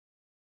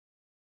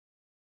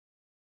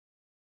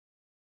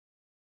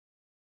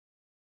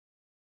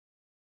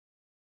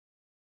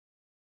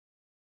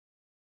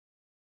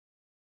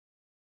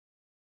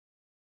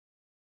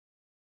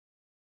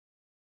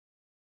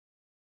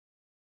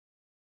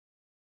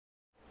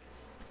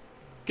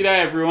G'day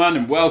everyone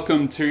and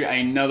welcome to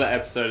another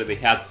episode of the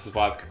How to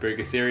Survive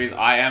Kapooka series.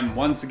 I am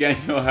once again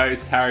your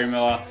host, Harry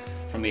Miller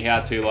from the How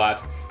To Life,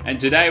 and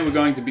today we're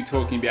going to be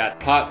talking about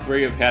part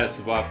 3 of How to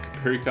Survive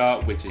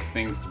Kapooka, which is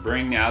things to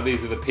bring. Now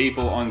these are the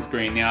people on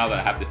screen now that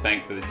I have to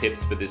thank for the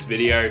tips for this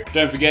video.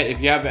 Don't forget, if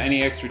you have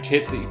any extra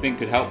tips that you think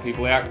could help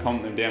people out,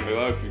 comment them down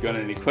below. If you've got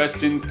any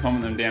questions,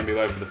 comment them down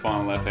below for the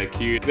final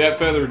FAQ. Without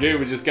further ado,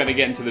 we're just going to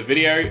get into the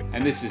video,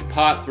 and this is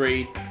part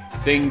 3.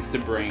 Things to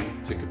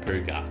bring to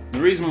Kapooka.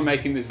 The reason we're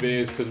making this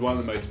video is because one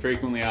of the most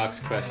frequently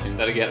asked questions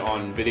that I get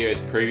on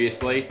videos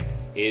previously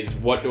is,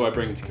 what do I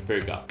bring to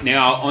Kapooka?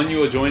 Now, on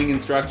your joining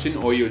instruction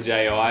or your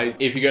JI,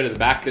 if you go to the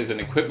back, there's an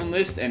equipment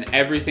list, and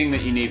everything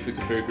that you need for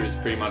Kapooka is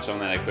pretty much on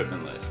that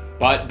equipment list.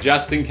 But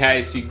just in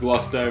case you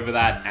glossed over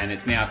that and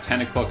it's now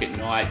 10 o'clock at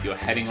night, you're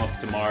heading off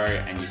tomorrow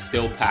and you're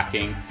still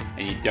packing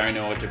and you don't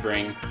know what to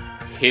bring,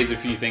 here's a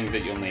few things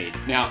that you'll need.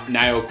 Now,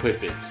 nail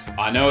clippers.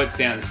 I know it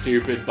sounds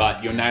stupid,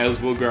 but your nails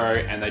will grow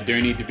and they do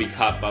need to be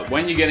cut. But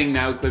when you're getting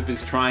nail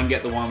clippers, try and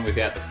get the one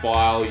without the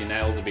file. Your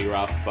nails will be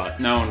rough, but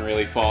no one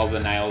really files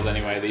their nails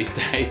anyway these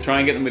days. Try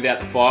and get them without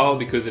the file,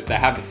 because if they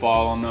have the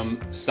file on them,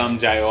 some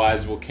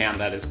JIs will count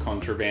that as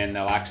contraband.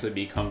 They'll actually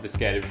be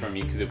confiscated from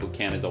you because it will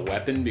count as a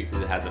weapon because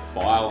it has a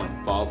file,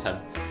 and files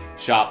have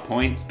sharp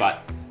points.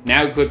 But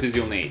nail clippers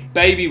you'll need.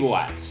 Baby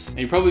wipes. And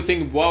you're probably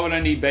thinking, why would I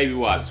need baby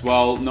wipes?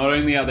 Well, not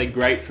only are they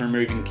great for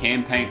removing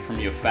can paint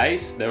from your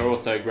face, they're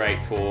also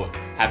great for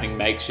having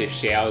makeshift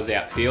showers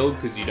outfield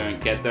because you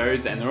don't get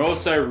those, and they're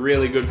also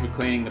really good for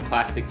cleaning the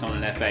plastics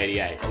on an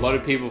F88. A lot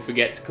of people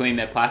forget to clean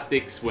their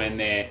plastics when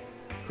they're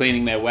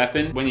cleaning their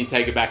weapon. When you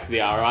take it back to the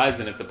RIs,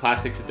 and if the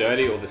plastics are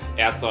dirty or the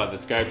outside the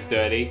scope's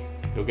dirty,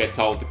 you'll get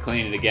told to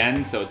clean it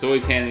again. So it's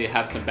always handy to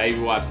have some baby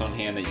wipes on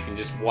hand that you can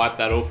just wipe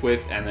that off with,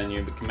 and then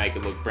you can make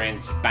it look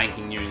brand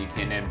spanking new, and you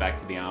can head back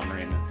to the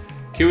armory, and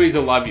Kiwis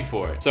will love you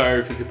for it.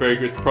 So for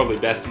Kapooka, it's probably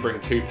best to bring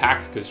 2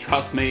 packs, because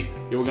trust me,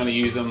 you're going to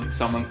use them.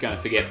 Someone's going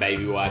to forget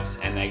baby wipes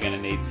and they're going to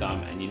need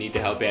some, and you need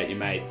to help out your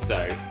mates.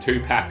 So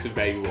 2 packs of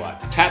baby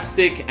wipes.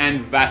 Chapstick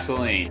and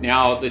Vaseline.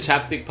 Now the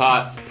chapstick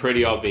part's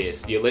pretty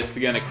obvious. Your lips are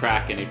going to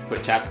crack, and if you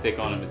put chapstick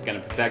on them, it's going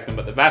to protect them.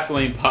 But the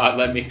Vaseline part,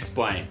 let me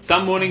explain.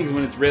 Some mornings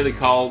when it's really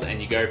cold and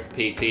you go for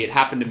PT, it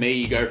happened to me,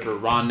 you go for a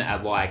run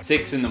at like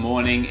 6 in the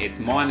morning, it's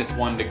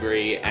 -1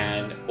 degree,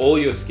 and all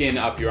your skin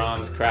up your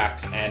arms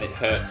cracks and it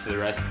hurts for the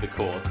rest of the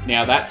course.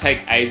 Now that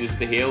takes ages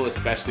to heal,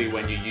 especially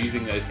when you're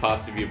using those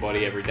parts of your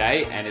body every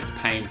day, and it's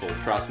painful,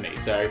 trust me.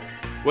 So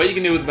what you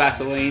can do with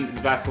Vaseline is,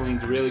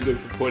 Vaseline's really good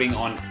for putting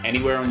on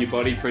anywhere on your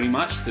body pretty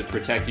much to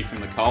protect you from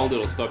the cold.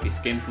 It'll stop your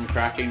skin from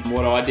cracking.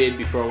 What I did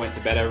before I went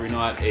to bed every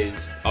night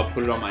is I'll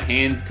put it on my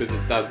hands, because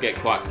it does get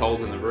quite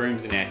cold in the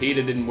rooms and our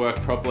heater didn't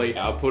work properly.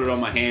 I'll put it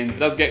on my hands. It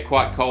does get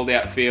quite cold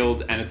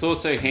outfield, and it's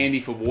also handy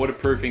for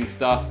waterproofing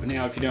stuff.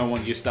 Now if you don't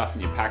want your stuff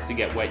in your pack to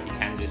get wet, you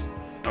can just,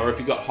 or if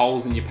you've got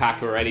holes in your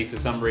pack already for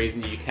some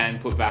reason, you can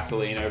put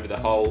Vaseline over the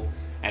hole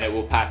and it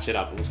will patch it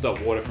up. It will stop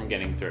water from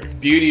getting through.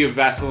 Beauty of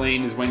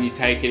Vaseline is when you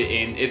take it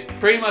in, it's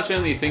pretty much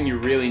only a thing you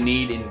really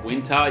need in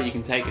winter. You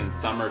can take it in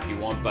summer if you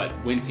want, but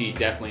winter you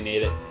definitely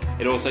need it.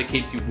 It also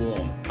keeps you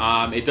warm.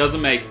 It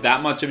doesn't make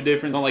that much of a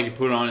difference. Not like you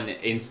put it on and it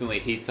instantly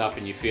heats up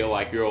and you feel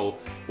like you're all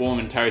warm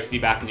and toasty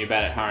back in your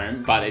bed at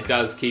home, but it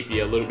does keep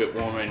you a little bit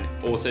warmer, and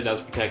also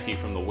does protect you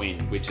from the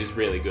wind, which is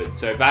really good.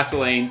 So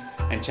Vaseline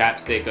and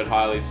chapstick, I'd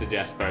highly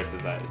suggest both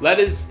of those.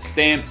 Letters,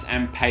 stamps,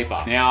 and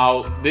paper.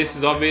 Now, this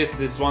is obvious.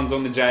 This one's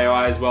on the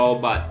JI as well,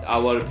 but a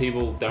lot of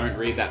people don't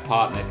read that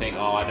part and they think,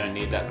 oh, I don't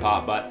need that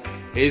part, but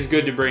it is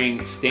good to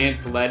bring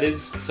stamped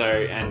letters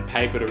and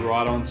paper to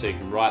write on, so you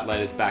can write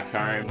letters back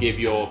home. Give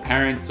your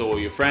parents or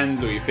your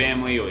friends or your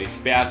family or your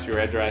spouse your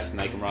address and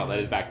they can write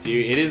letters back to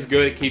you. It is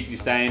good, it keeps you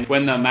sane.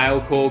 When the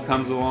mail call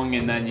comes along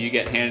and then you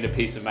get handed a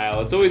piece of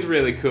mail, it's always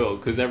really cool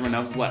because everyone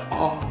else is like,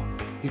 oh,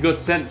 you got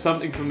sent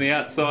something from the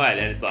outside,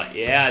 and it's like,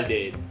 yeah, I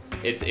did.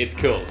 It's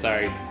cool.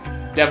 So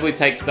definitely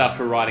take stuff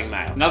for writing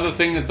mail. Another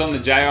thing that's on the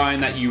JI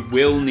and that you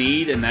will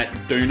need, and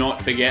that do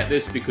not forget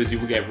this because you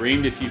will get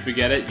reamed if you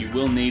forget it, you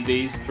will need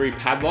these 3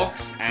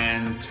 padlocks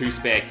and 2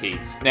 spare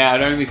keys. Now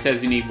it only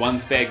says you need 1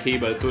 spare key,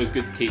 but it's always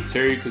good to keep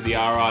 2 because the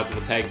RIs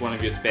will take one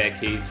of your spare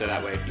keys, so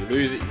that way if you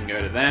lose it you can go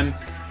to them.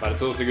 But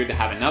it's also good to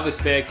have another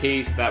spare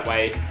key, so that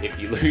way if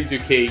you lose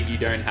your key you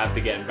don't have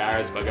to get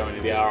embarrassed by going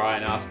to the RI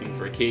and asking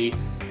for a key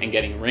and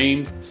getting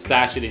reamed.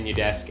 Stash it in your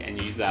desk and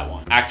use that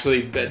one.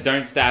 Actually,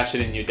 don't stash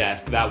it in your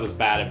desk. That was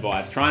bad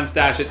advice. Try and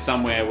stash it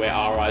somewhere where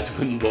RIs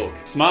wouldn't look.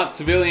 Smart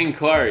civilian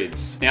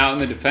clothes. Now in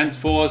the Defense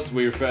Force,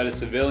 we refer to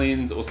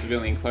civilians or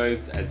civilian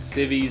clothes as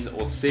civvies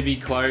or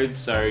civvy clothes,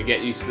 so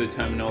get used to the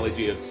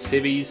terminology of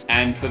civvies.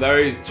 And for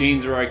those,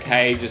 jeans are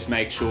okay, just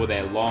make sure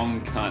they're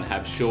long, can't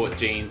have short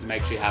jeans.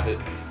 Make sure you have it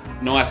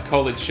nice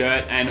collared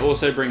shirt, and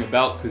also bring a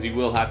belt because you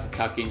will have to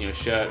tuck in your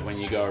shirt when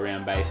you go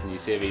around base in your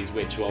civvies,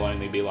 which will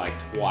only be like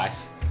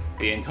twice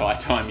the entire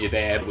time you're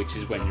there, which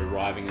is when you're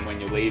arriving and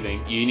when you're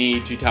leaving. You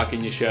need to tuck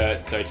in your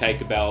shirt, so take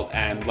a belt.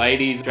 And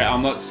ladies,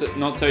 I'm not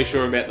so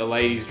sure about the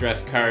ladies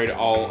dress code.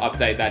 I'll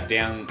update that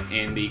down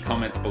in the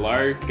comments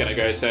below. Gonna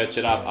go search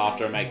it up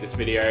after I make this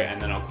video,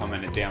 and then I'll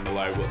comment it down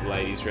below what the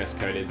ladies dress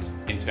code is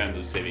in terms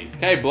of civvies.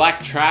 Okay,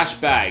 black trash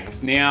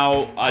bags.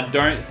 Now, I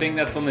don't think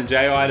that's on the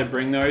JI to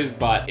bring those,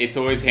 but it's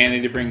always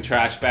handy to bring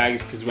trash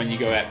bags because when you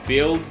go out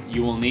field,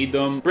 you will need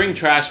them. Bring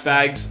trash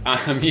bags.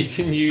 You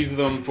can use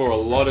them for a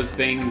lot of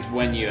things.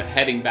 When you're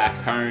heading back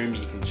home,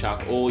 you can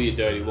chuck all your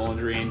dirty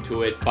laundry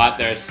into it, but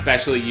they're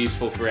especially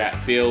useful for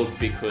outfields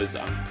because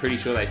I'm pretty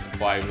sure they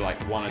supply you with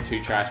like 1 or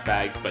 2 trash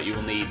bags, but you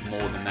will need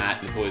more than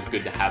that. It's always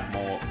good to have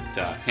more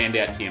to hand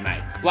out to your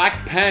mates.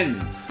 Black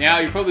pens. Now,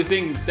 you're probably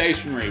thinking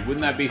stationery.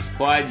 Wouldn't that be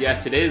supplied?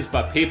 Yes, it is,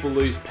 but people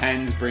lose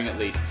pens. Bring at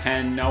least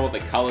 10. Know what the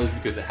colors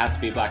because it has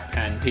to be a black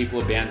pen.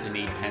 People are bound to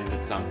need pens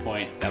at some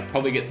point. They'll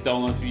probably get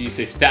stolen from you,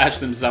 so stash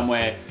them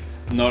somewhere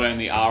not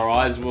only our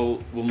eyes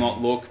will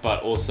not look,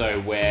 but also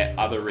where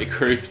other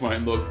recruits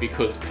won't look,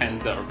 because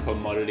pens are a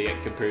commodity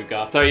at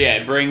Kapooka. So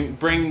yeah,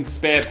 bring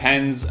spare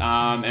pens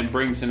and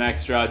bring some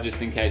extra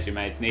just in case your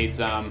mates need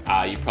some.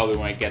 You probably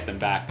won't get them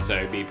back,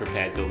 so be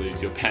prepared to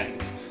lose your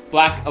pens.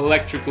 Black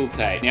electrical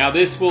tape. Now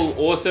this will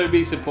also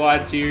be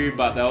supplied to you,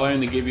 but they'll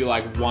only give you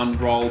like 1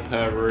 roll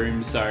per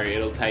room, so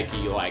it'll take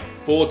you like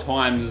 4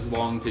 times as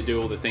long to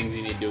do all the things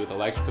you need to do with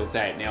electrical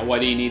tape. Now what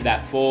do you need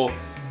that for?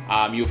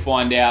 You'll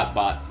find out,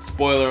 but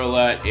spoiler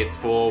alert, it's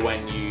for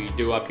when you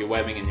do up your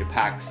webbing and your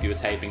packs, you're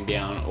taping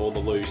down all the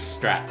loose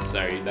straps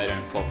so they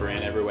don't flop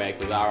around everywhere,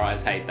 because our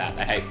eyes hate that.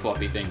 They hate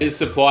floppy things. It is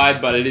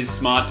supplied, but it is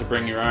smart to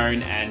bring your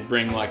own and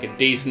bring like a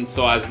decent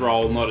sized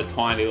roll, not a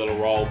tiny little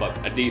roll,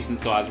 but a decent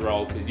sized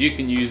roll, because you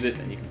can use it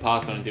and you can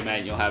pass it on to your mate,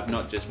 and you'll have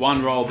not just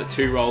 1 roll, but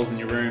 2 rolls in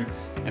your room.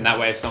 And that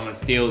way, if someone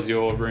steals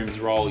your room's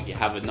roll, you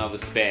have another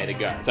spare to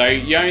go. So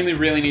you only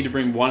really need to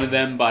bring 1 of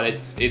them, but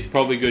it's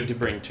probably good to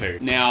bring 2.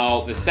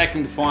 Now, the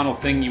second final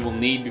thing you will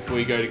need before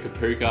you go to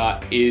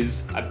Kapooka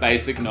is a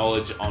basic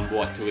knowledge on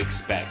what to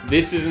expect.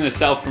 This isn't a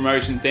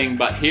self-promotion thing,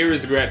 but here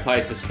is a great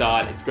place to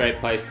start. It's a great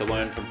place to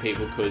learn from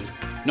people, because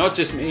not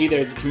just me,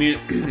 there's a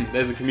community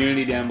there's a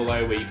community down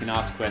below where you can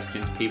ask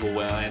questions. People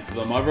will answer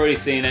them. I've already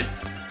seen it.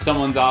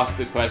 Someone's asked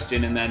the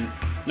question, and then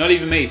not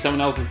even me,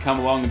 someone else has come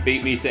along and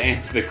beat me to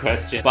answer the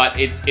question. But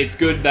it's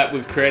good that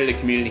we've created a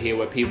community here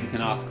where people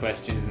can ask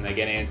questions and they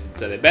get answered,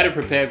 so they're better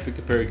prepared for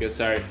Kapooka.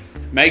 So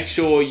make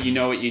sure you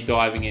know what you're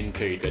diving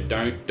into.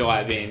 Don't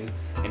dive in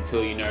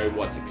until you know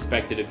what's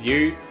expected of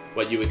you,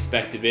 what you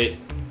expect of it,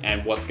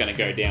 and what's going to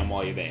go down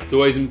while you're there. It's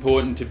always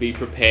important to be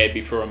prepared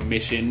before a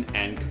mission,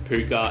 and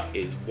Kapooka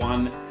is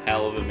one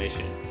hell of a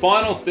mission.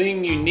 Final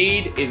thing you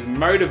need is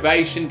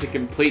motivation to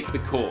complete the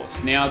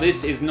course. Now,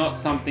 this is not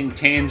something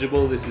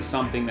tangible. This is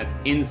something that's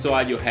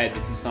inside your head.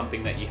 This is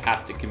something that you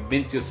have to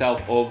convince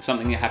yourself of,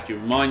 something you have to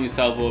remind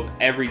yourself of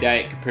every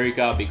day at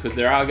Kapooka, because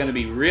there are going to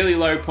be really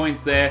low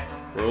points there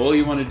where all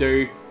you want to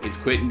do is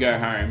quit and go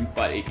home.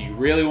 But if you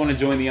really want to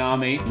join the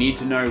army, you need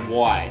to know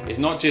why. It's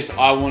not just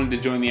I wanted to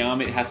join the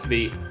army, it has to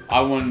be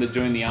I wanted to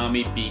join the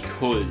army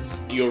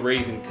because. Your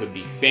reason could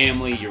be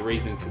family, your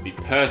reason could be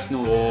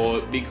personal,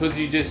 or because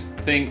you just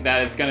think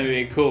that it's going to be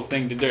a cool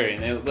thing to do.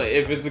 And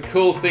if it's a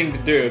cool thing to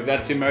do, if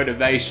that's your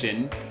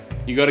motivation,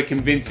 you got to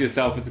convince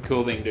yourself it's a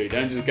cool thing to do.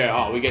 Don't just go,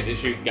 oh, we get to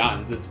shoot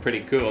guns, that's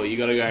pretty cool. You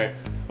got to go,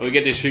 well, we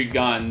get to shoot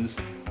guns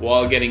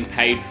while getting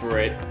paid for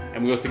it,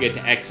 and we also get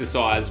to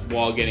exercise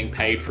while getting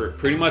paid for it.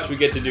 Pretty much we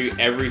get to do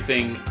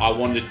everything I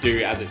wanted to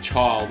do as a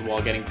child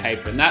while getting paid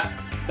for it. And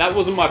that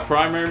wasn't my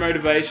primary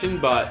motivation,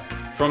 but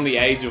from the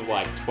age of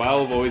like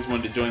 12, I always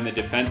wanted to join the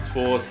Defense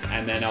Force,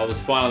 and then I was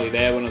finally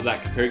there when I was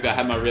at Kapooka. I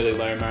had my really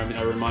low moment.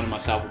 I reminded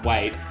myself,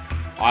 wait,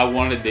 I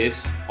wanted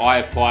this, I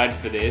applied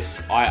for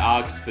this, I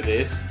asked for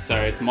this, so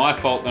it's my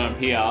fault that I'm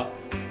here.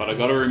 But I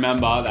got to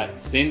remember that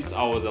since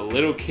I was a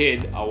little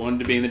kid, I wanted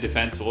to be in the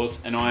Defense Force,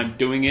 and I am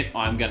doing it.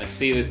 I'm going to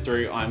see this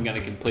through. I'm going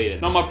to complete it.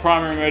 Not my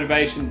primary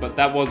motivation, but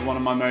that was one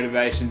of my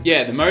motivations.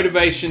 Yeah, the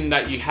motivation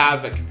that you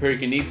have at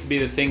Kapooka needs to be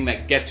the thing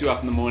that gets you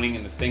up in the morning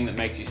and the thing that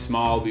makes you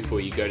smile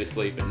before you go to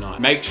sleep at night.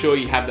 Make sure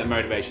you have that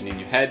motivation in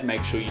your head.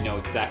 Make sure you know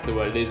exactly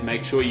what it is.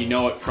 Make sure you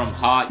know it from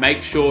heart.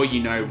 Make sure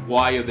you know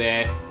why you're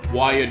there,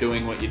 why you're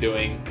doing what you're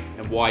doing,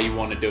 and why you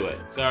want to do it.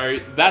 So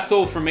that's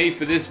all from me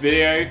for this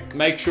video.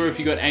 Make sure if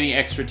you got any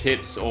extra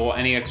tips or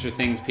any extra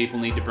things people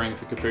need to bring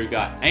for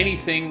Kapooka,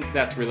 anything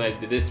that's related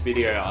to this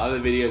video or other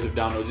videos I've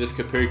done, or just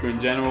Kapooka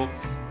in general,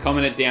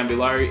 comment it down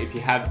below. If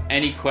you have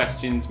any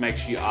questions, make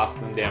sure you ask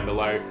them down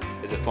below.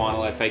 There's a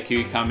final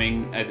FAQ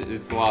coming.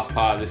 It's the last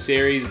part of the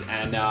series,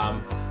 and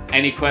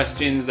any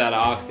questions that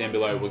are asked down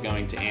below, we're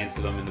going to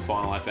answer them in the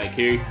final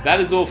FAQ. That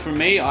is all from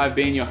me. I've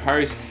been your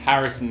host,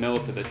 Harrison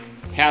Miller, for the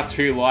How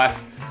To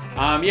Life.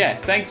 Yeah,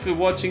 thanks for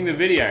watching the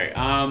video.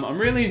 I'm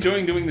really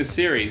enjoying doing this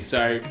series,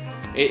 so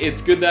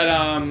it's good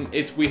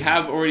that we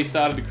have already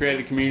started to create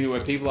a community where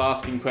people are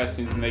asking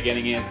questions and they're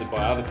getting answered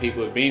by other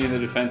people who've been in the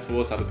Defense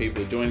Force, other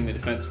people are joining the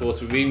Defense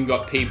Force. We've even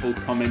got people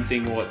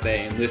commenting what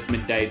their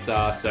enlistment dates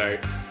are, so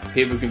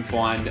People can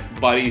find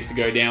buddies to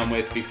go down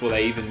with before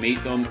they even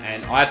meet them,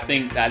 and I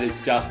think that is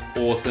just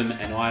awesome,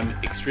 and I'm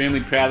extremely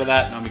proud of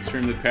that, and I'm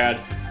extremely proud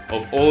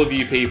of all of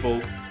you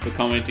people for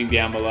commenting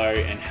down below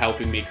and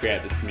helping me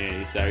create this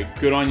community. So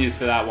good on yous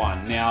for that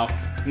one. Now,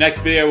 next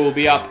video will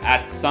be up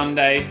at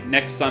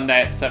next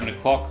Sunday at 7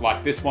 o'clock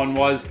like this one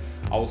was.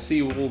 I will see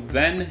you all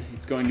then.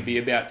 It's going to be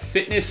about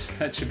fitness.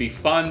 That should be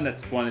fun.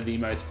 That's one of the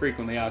most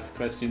frequently asked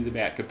questions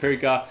about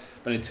Kapooka.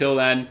 But until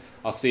then,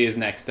 I'll see you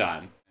next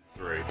time.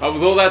 But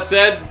with all that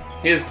said,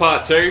 here's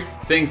part 2,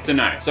 things to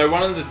know. So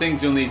one of the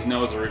things you'll need to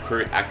know as a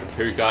recruit at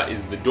Kapooka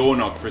is the door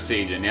knock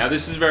procedure. Now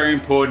this is very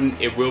important.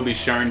 It will be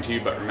shown to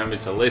you, but remember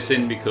to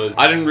listen, because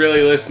I didn't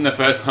really listen the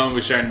first time it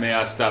was shown to me.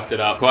 I stuffed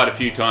it up quite a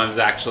few times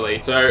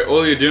actually. So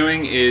all you're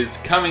doing is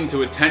coming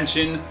to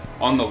attention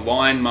on the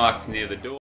line marked near the door.